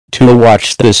To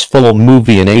watch this full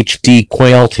movie in HD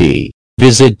quality,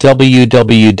 visit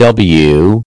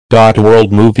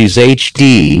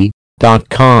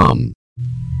www.worldmovieshd.com.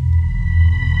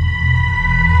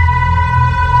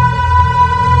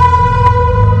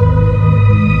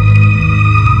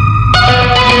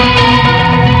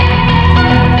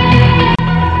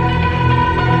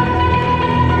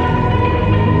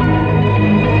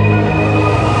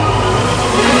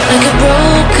 Like a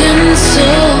broken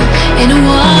soul in a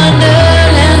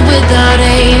wonderland without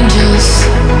angels.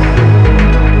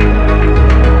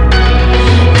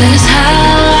 That is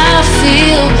how I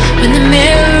feel when the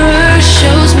mirror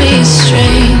shows me a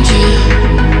stranger.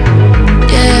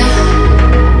 Yeah.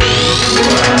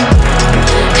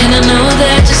 And I know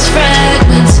they're just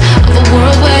fragments of a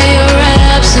world where your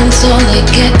absence all I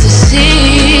get to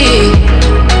see.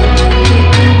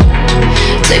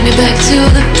 Take me back to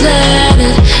the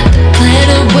planet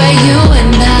where you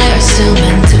and I are still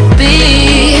meant to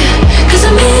be. 'Cause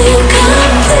I'm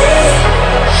incomplete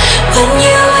when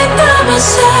you ain't by my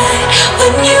side,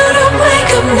 when you don't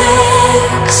wake up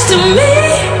next to me.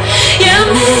 Yeah,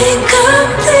 I'm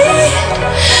incomplete.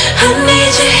 I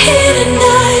need you here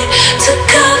tonight to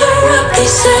cover up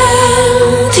these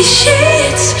empty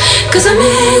sheets. 'Cause I'm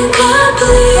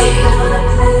incomplete.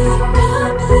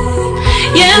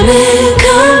 Yeah, I'm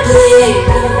incomplete.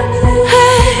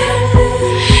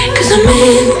 I'm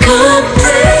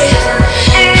incomplete.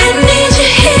 I need you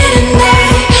here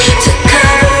tonight to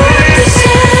cover up these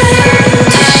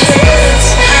empty sheets.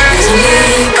 'Cause I'm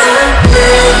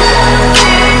incomplete.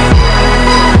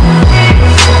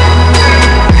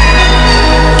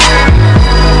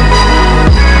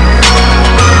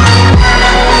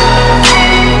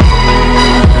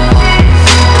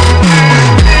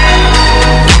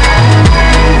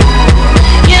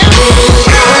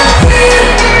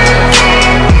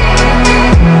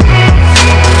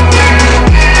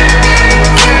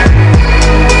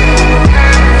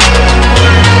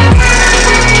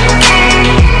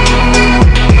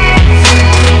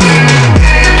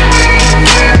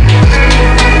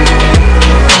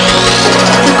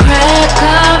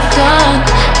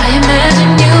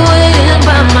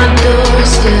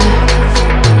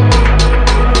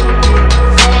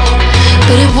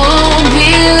 But it won't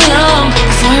be long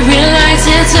before I realize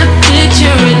it's a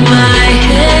picture in my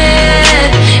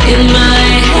head, in my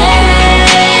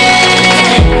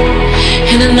head.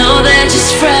 And I know they're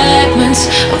just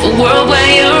fragments of a world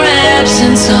where your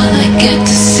absence all I get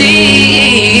to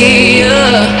see.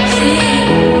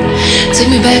 Take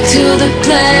me back to the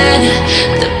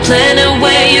planet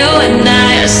where you and I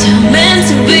are still meant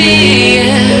to be.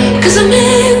 'Cause I'm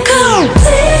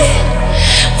incomplete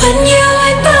when you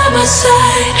ain't by my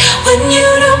side, when you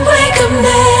don't wake up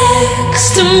next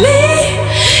to me.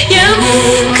 Yeah, I'm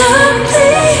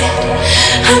incomplete.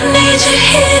 I need you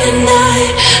here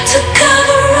tonight to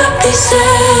cover up these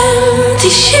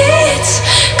empty sheets.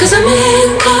 'Cause I'm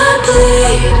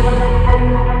incomplete.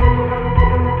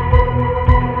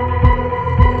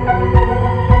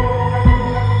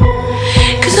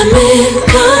 I'm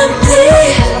incomplete.